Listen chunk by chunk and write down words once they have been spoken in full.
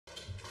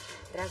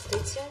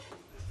Здравствуйте.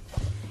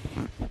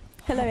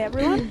 Hello,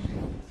 everyone.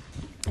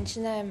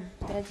 Начинаем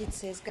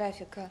традиции с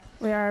графика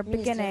We are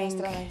министра beginning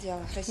иностранных дел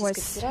Российской with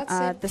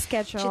Федерации. the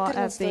schedule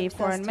of the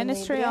Foreign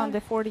Ministry on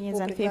the 14th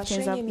and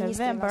 15th of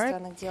November.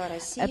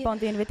 Upon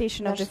the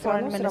invitation of the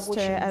Foreign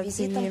Minister of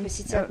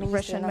the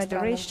Russian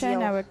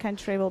Federation, our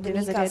country will be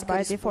visited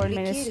by the Foreign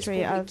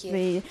Ministry of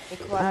the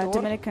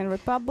Dominican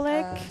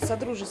Republic,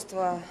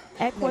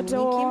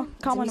 Ecuador,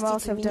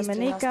 Commonwealth of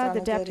Dominica,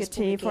 the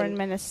Deputy Foreign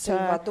Minister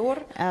of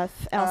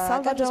El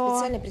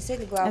Salvador,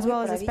 as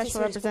well as a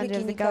special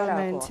representative of the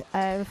government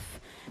of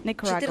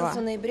Nicaragua.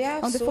 On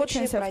the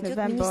 14th of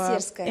November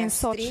in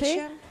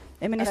Sochi,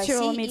 a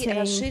ministerial meeting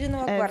of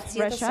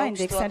Russia in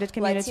the extended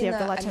community of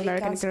the Latin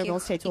American and Caribbean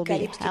states will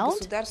be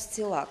held.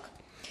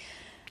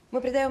 We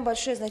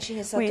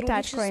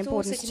attach great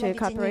importance to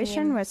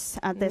cooperation with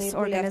this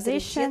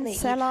organization,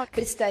 CELAC,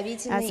 as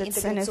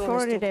it's an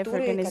authoritative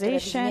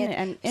organization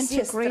and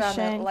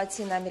integration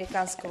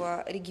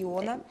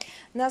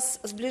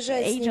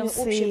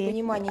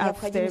agency of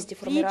the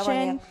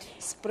region.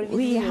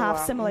 We have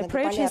similar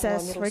approaches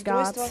as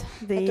regards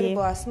the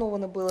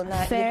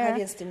fair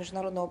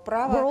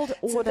world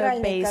order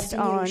based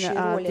on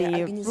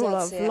the rule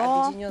of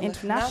law,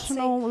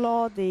 international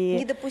law,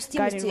 the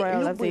guiding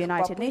rail of the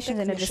United Nations,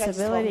 and the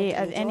disability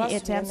of any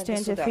attempts to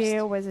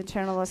interfere with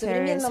internal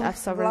affairs of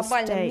sovereign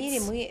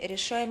states.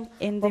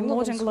 In the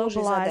modern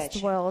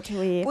globalized world,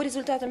 we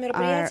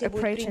are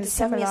approaching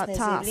similar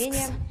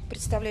tasks.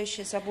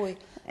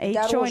 A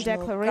joint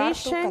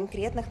declaration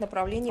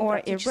or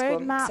a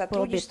roadmap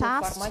will be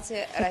passed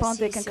upon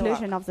the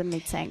conclusion of the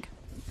meeting.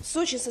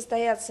 These days,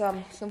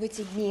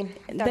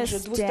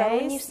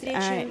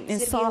 in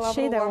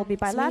Sochi, there will be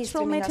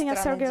bilateral meeting of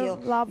Sergei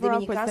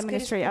Lavrov with the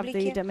Ministry of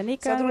the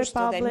Dominican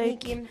Republic,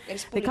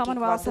 the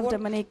Commonwealth of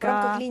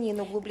Dominica,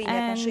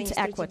 and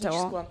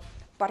Ecuador.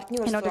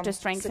 In order to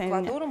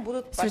strengthen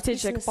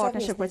strategic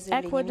partnership with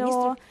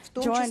Ecuador,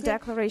 joint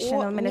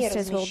declaration of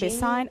ministers will be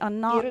signed on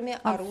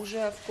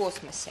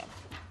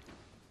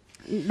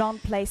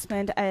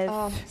non-placement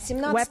of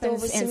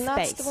weapons in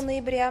space. On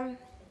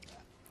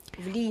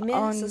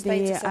the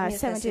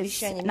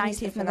 17th,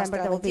 19th November,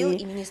 there will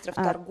be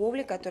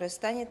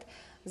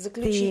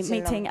the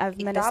meeting of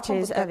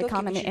ministers of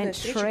economy and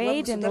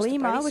trade in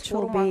Lima, which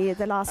will be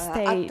the last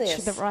stage,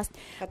 the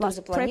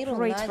last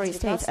preparatory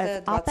stage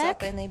of APEC,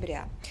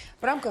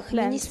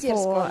 planned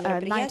for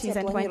 19th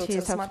and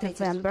 20th of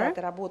November.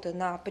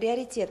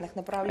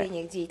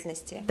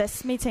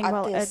 This meeting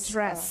will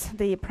address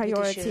the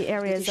priority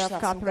areas of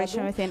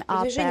cooperation within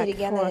APEC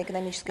for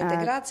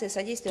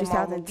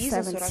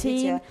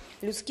 2017,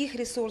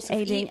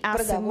 aiding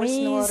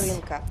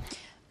SMEs,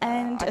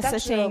 and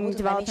assisting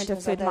development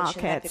of food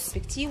markets.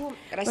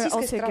 We're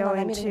also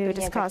going to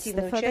discuss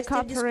the further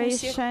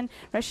cooperation.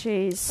 Russia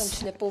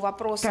is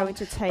going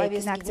to take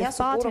an active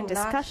part in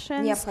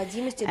discussions, and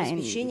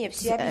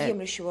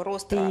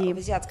the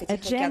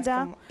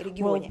agenda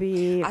will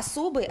be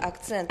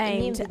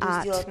aimed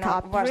at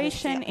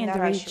cooperation in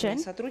the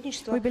region.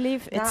 We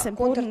believe it's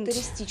important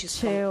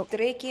to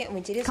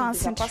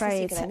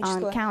concentrate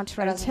on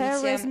countering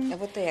terrorism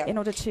in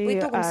order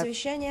to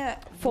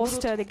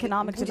foster the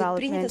economic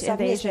development in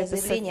the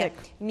Asia-Pacific.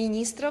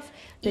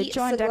 The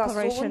joint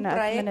declaration of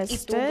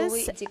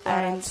ministers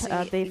and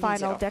the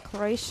final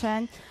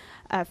declaration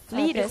of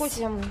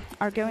leaders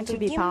are going to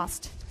be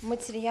passed.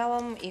 Let's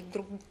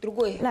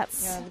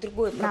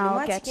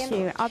now get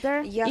to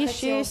other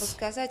issues.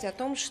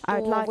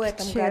 I'd like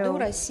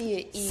to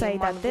say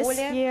that this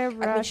year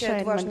Russia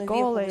and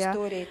Mongolia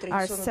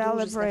are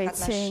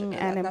celebrating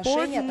an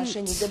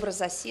important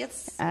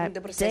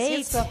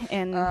date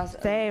in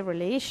their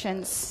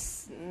relations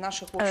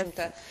as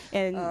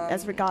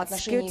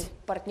regards good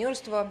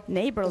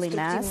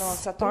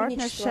neighborliness,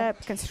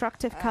 partnership,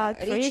 constructive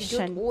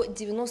cooperation. We're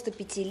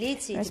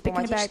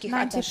speaking about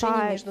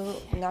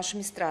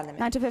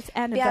 95th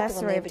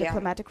anniversary of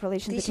diplomatic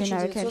relations between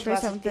our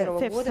countries on the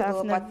 5th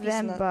of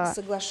November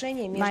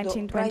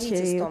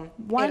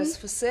 1921.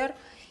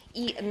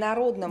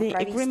 The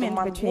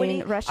agreement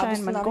between Russia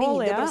and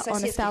Mongolia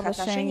on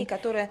establishing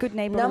good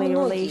neighborly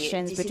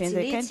relations between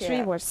the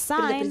countries was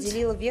signed,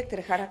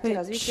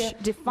 which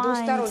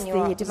defines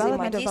the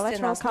development of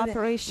bilateral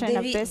cooperation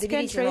of these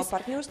countries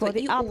for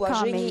the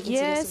upcoming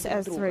years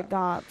as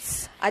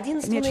regards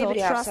mutual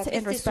trust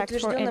and respect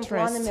for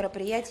interests.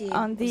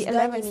 On the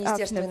 11th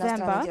of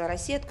November,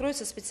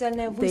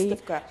 the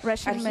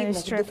Russian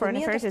Ministry of Foreign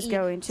Affairs is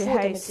going to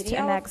host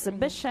an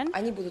exhibition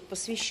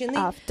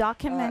of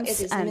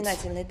documents and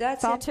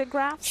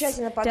photographs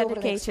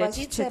dedicated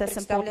to this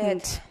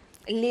important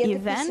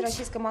Летопись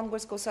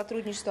российско-монгольского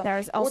сотрудничества There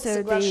is от also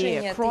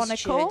соглашения the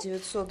chronicle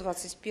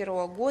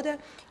 1921 года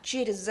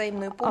через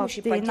взаимную помощь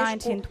и of the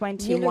поддержку в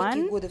 1921.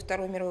 нелегкие годы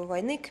Второй мировой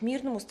войны к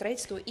мирному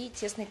строительству и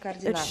тесной It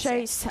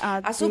координации. shows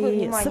Особое the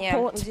внимание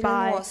support уделено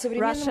by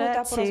современному Russia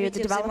этапу to the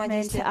развития development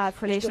взаимодействия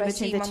of между relation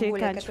Россией и between the two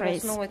Монголией, которое countries.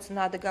 основывается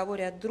на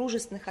договоре о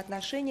дружественных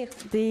отношениях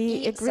The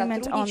и agreement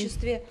on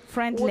сотрудничестве от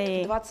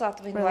friendly 20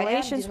 января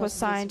relations was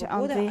signed 1993 on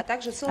года, the а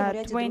также целом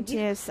ряде других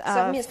 20th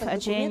совместных of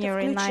документов,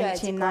 January включая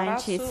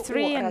декларацию 1993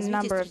 о and a развитии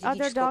number of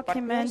other стратегического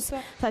documents, партнерства.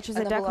 such as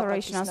the Она была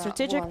Declaration on подписана в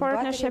Strategic Улан-Баторе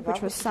Partnership, в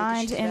which was августе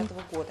signed in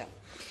 2009 года.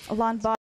 Ulaanbaatar